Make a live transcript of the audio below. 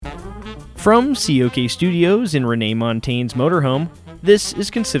From COK Studios in Renee Montaigne's motorhome, this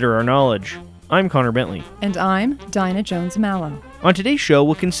is Consider Our Knowledge. I'm Connor Bentley. And I'm Dinah Jones Mallow. On today's show,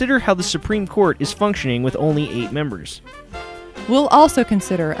 we'll consider how the Supreme Court is functioning with only 8 members. We'll also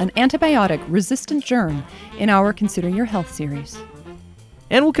consider an antibiotic-resistant germ in our Consider Your Health series.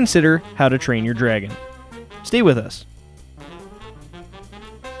 And we'll consider how to train your dragon. Stay with us.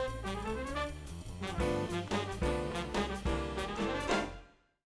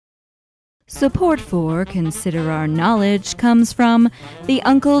 Support for Consider Our Knowledge comes from the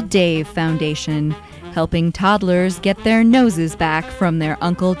Uncle Dave Foundation, helping toddlers get their noses back from their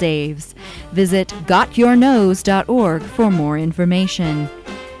Uncle Daves. Visit gotyournose.org for more information.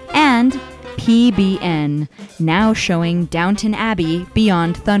 And PBN, now showing Downton Abbey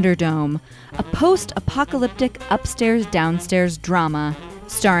Beyond Thunderdome, a post-apocalyptic upstairs-downstairs drama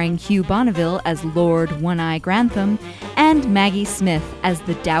starring Hugh Bonneville as Lord One-Eye Grantham and Maggie Smith as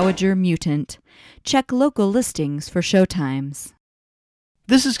the Dowager Mutant. Check local listings for showtimes.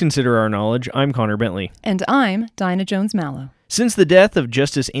 This is Consider Our Knowledge. I'm Connor Bentley. And I'm Dinah Jones Mallow. Since the death of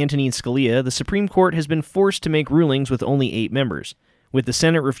Justice Antonin Scalia, the Supreme Court has been forced to make rulings with only 8 members. With the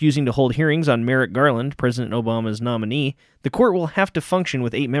Senate refusing to hold hearings on Merrick Garland, President Obama's nominee, the court will have to function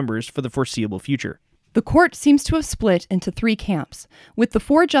with 8 members for the foreseeable future. The court seems to have split into 3 camps, with the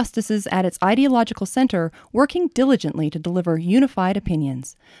 4 justices at its ideological center working diligently to deliver unified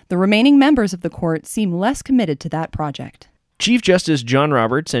opinions. The remaining members of the court seem less committed to that project. Chief Justice John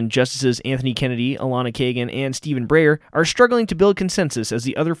Roberts and Justices Anthony Kennedy, Elana Kagan, and Stephen Breyer are struggling to build consensus as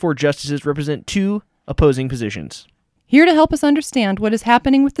the other 4 justices represent 2 opposing positions. Here to help us understand what is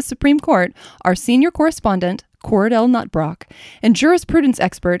happening with the Supreme Court, our senior correspondent, Cordell Nutbrock, and jurisprudence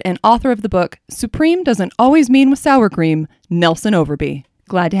expert and author of the book, Supreme Doesn't Always Mean with Sour Cream, Nelson Overby.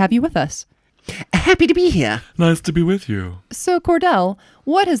 Glad to have you with us. Happy to be here. Nice to be with you. So, Cordell,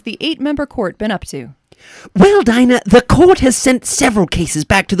 what has the 8-member court been up to? Well, Dinah, the court has sent several cases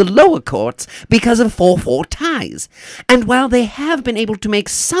back to the lower courts because of 4-4 ties. And while they have been able to make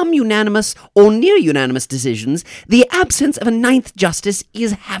some unanimous or near unanimous decisions, the absence of a 9th justice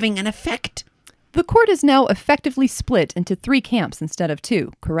is having an effect. The court is now effectively split into 3 camps instead of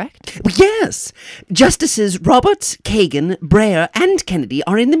 2, correct? Yes. Justices Roberts, Kagan, Breyer, and Kennedy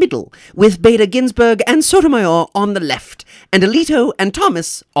are in the middle, with Bader Ginsburg and Sotomayor on the left, and Alito and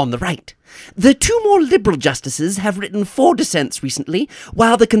Thomas on the right. The 2 more liberal justices have written 4 dissents recently,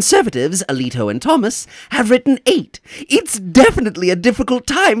 while the conservatives, Alito and Thomas, have written 8. It's definitely a difficult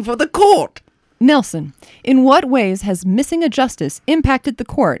time for the court. Nelson, in what ways has missing a justice impacted the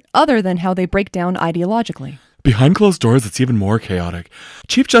court other than how they break down ideologically? Behind closed doors, it's even more chaotic.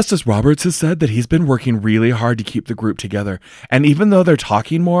 Chief Justice Roberts has said that he's been working really hard to keep the group together, and even though they're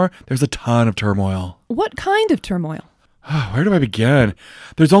talking more, there's a ton of turmoil. What kind of turmoil? Where do I begin?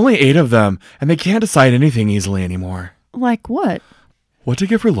 There's only 8 of them, and they can't decide anything easily anymore. Like what? What to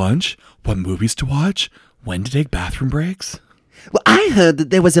get for lunch? What movies to watch? When to take bathroom breaks? Well, I heard that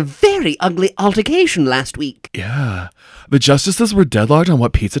there was a very ugly altercation last week. Yeah. The justices were deadlocked on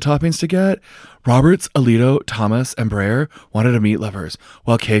what pizza toppings to get. Roberts, Alito, Thomas, and Breyer wanted meat lovers,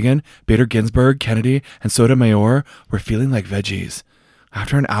 while Kagan, Bader Ginsburg, Kennedy, and Sotomayor were feeling like veggies.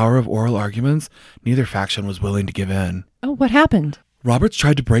 After an hour of oral arguments, neither faction was willing to give in. Oh, what happened? Roberts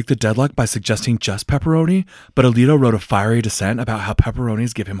tried to break the deadlock by suggesting just pepperoni, but Alito wrote a fiery dissent about how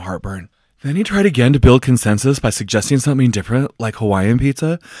pepperonis give him heartburn. Then he tried again to build consensus by suggesting something different, like Hawaiian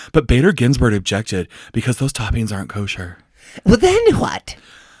pizza, but Bader Ginsburg objected because those toppings aren't kosher. Well, then what?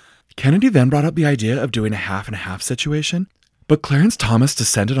 Kennedy then brought up the idea of doing a half-and-half situation, but Clarence Thomas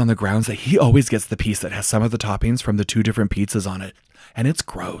dissented on the grounds that he always gets the piece that has some of the toppings from the 2 different pizzas on it, and it's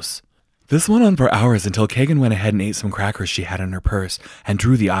gross. This went on for hours until Kagan went ahead and ate some crackers she had in her purse and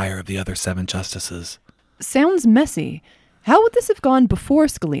drew the ire of the other 7 justices. Sounds messy. How would this have gone before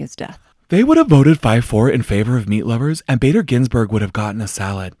Scalia's death? They would have voted 5-4 in favor of meat lovers, and Bader Ginsburg would have gotten a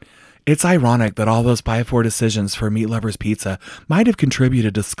salad. It's ironic that all those 5-4 decisions for meat lovers pizza might have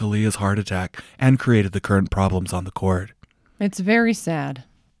contributed to Scalia's heart attack and created the current problems on the court. It's very sad.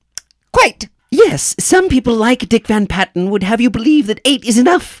 Quite. Yes, some people like Dick Van Patten would have you believe that 8 is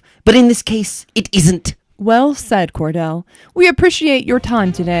enough, but in this case, it isn't. Well said, Cordell. We appreciate your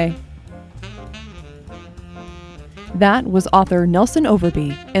time today. That was author Nelson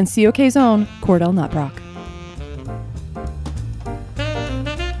Overby and COK's own Cordell Nutbrock.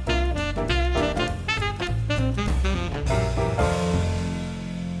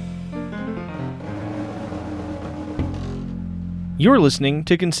 You're listening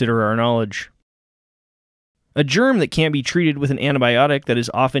to Consider Our Knowledge. A germ that can't be treated with an antibiotic that is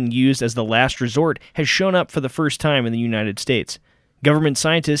often used as the last resort has shown up for the first time in the United States. Government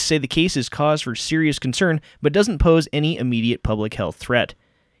scientists say the case is cause for serious concern, but doesn't pose any immediate public health threat.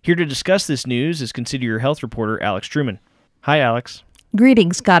 Here to discuss this news is Consider Your Health reporter Alex Truman. Hi, Alex.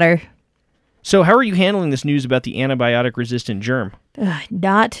 Greetings, Cotter. So how are you handling this news about the antibiotic-resistant germ?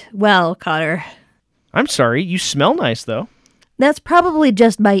 Not well, Cotter. I'm sorry, you smell nice, though. That's probably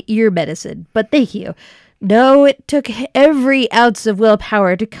just my ear medicine, but thank you. No, it took every ounce of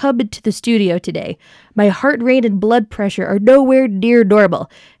willpower to come into the studio today. My heart rate and blood pressure are nowhere near normal,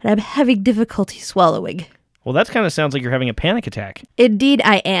 and I'm having difficulty swallowing. Well, that kind of sounds like you're having a panic attack. Indeed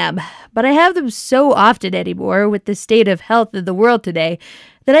I am, but I have them so often anymore with the state of health in the world today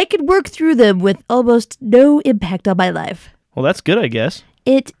that I can work through them with almost no impact on my life. Well, that's good, I guess.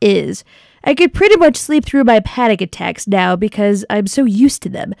 It is. I could pretty much sleep through my panic attacks now because I'm so used to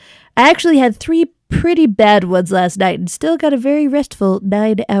them. I actually had 3 pretty bad ones last night and still got a very restful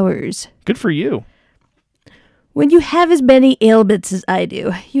 9 hours. Good for you. When you have as many ailments as I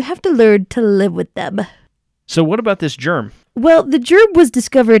do, you have to learn to live with them. So what about this germ? Well, the germ was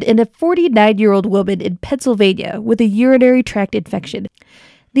discovered in a 49-year-old woman in Pennsylvania with a urinary tract infection.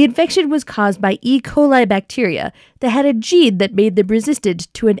 The infection was caused by E. coli bacteria that had a gene that made them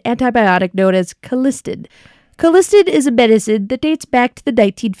resistant to an antibiotic known as colistin. Colistin is a medicine that dates back to the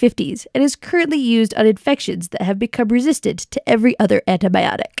 1950s and is currently used on infections that have become resistant to every other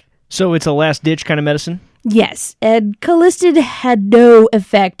antibiotic. So it's a last-ditch kind of medicine? Yes, and colistin had no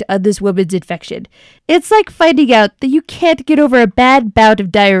effect on this woman's infection. It's like finding out that you can't get over a bad bout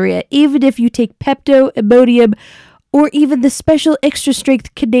of diarrhea even if you take Pepto, Imodium, or even the special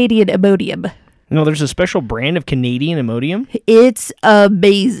extra-strength Canadian Imodium. No, there's a special brand of Canadian Imodium? It's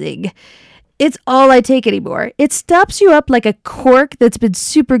amazing. It's all I take anymore. It stops you up like a cork that's been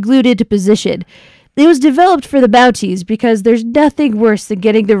super glued into position. It was developed for the Mounties because there's nothing worse than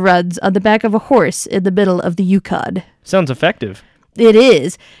getting the runs on the back of a horse in the middle of the Yukon. Sounds effective. It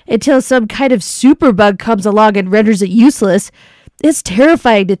is, until some kind of superbug comes along and renders it useless. It's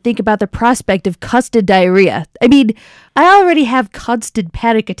terrifying to think about the prospect of constant diarrhea. I mean, I already have constant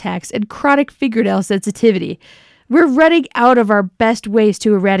panic attacks and chronic fingernail sensitivity. We're running out of our best ways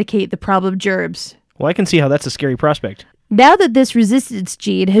to eradicate the problem germs. Well, I can see how that's a scary prospect. Now that this resistance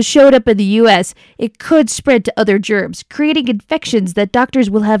gene has showed up in the U.S., it could spread to other germs, creating infections that doctors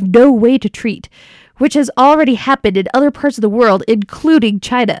will have no way to treat, which has already happened in other parts of the world, including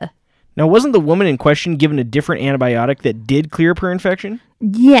China. Now, wasn't the woman in question given a different antibiotic that did clear up her infection?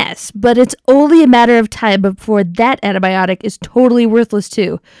 Yes, but it's only a matter of time before that antibiotic is totally worthless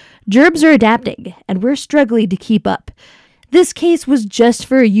too. Germs are adapting, and we're struggling to keep up. This case was just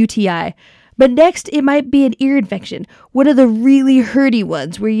for a UTI, but next it might be an ear infection, one of the really hurty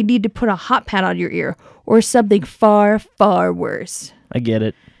ones where you need to put a hot pad on your ear, or something far, far worse. I get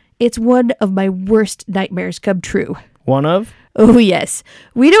it. It's one of my worst nightmares come true. One of? Oh, yes.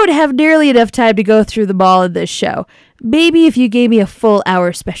 We don't have nearly enough time to go through them all in this show. Maybe if you gave me a full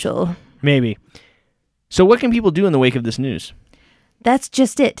hour special. Maybe. So what can people do in the wake of this news? That's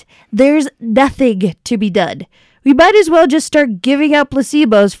just it. There's nothing to be done. We might as well just start giving out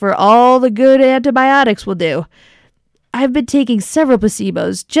placebos for all the good antibiotics will do. I've been taking several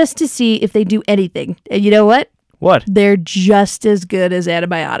placebos just to see if they do anything. And you know what? What? They're just as good as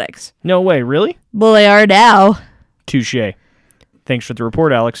antibiotics. No way, really? Well, they are now. Touché. Thanks for the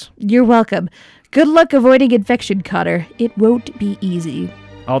report, Alex. You're welcome. Good luck avoiding infection, Cotter. It won't be easy.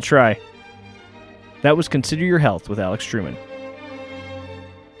 I'll try. That was Consider Your Health with Alex Truman.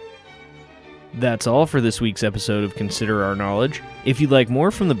 That's all for this week's episode of Consider Our Knowledge. If you'd like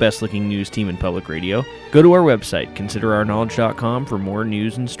more from the best-looking news team in public radio, go to our website, considerourknowledge.com, for more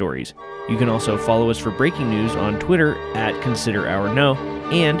news and stories. You can also follow us for breaking news on Twitter at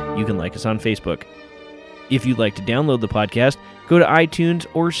ConsiderOurKnow, and you can like us on Facebook. If you'd like to download the podcast, go to iTunes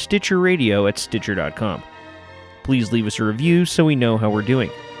or Stitcher Radio at Stitcher.com. Please leave us a review so we know how we're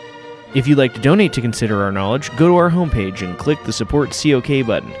doing. If you'd like to donate to Consider Our Knowledge, go to our homepage and click the Support COK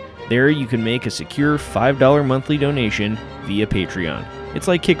button. There you can make a secure $5 monthly donation via Patreon. It's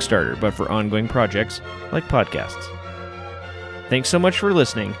like Kickstarter, but for ongoing projects like podcasts. Thanks so much for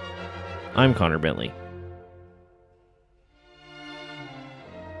listening. I'm Connor Bentley.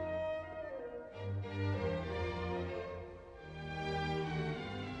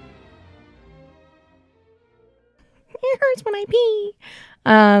 It hurts when I pee.